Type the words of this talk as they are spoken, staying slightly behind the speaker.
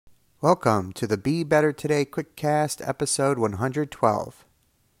Welcome to the Be Better Today Quickcast, episode 112.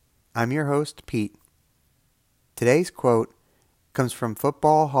 I'm your host, Pete. Today's quote comes from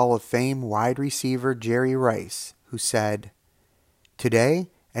Football Hall of Fame wide receiver Jerry Rice, who said,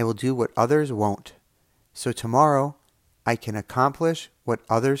 "Today I will do what others won't, so tomorrow I can accomplish what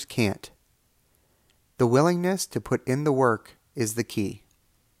others can't." The willingness to put in the work is the key.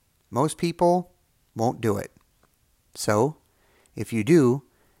 Most people won't do it. So, if you do,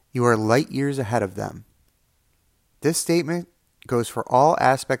 you are light years ahead of them. This statement goes for all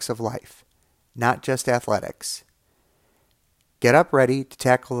aspects of life, not just athletics. Get up ready to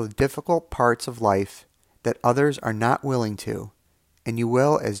tackle the difficult parts of life that others are not willing to, and you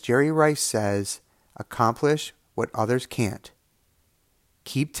will, as Jerry Rice says, accomplish what others can't.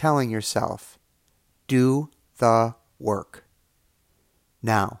 Keep telling yourself, do the work.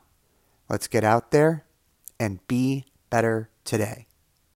 Now, let's get out there and be better today.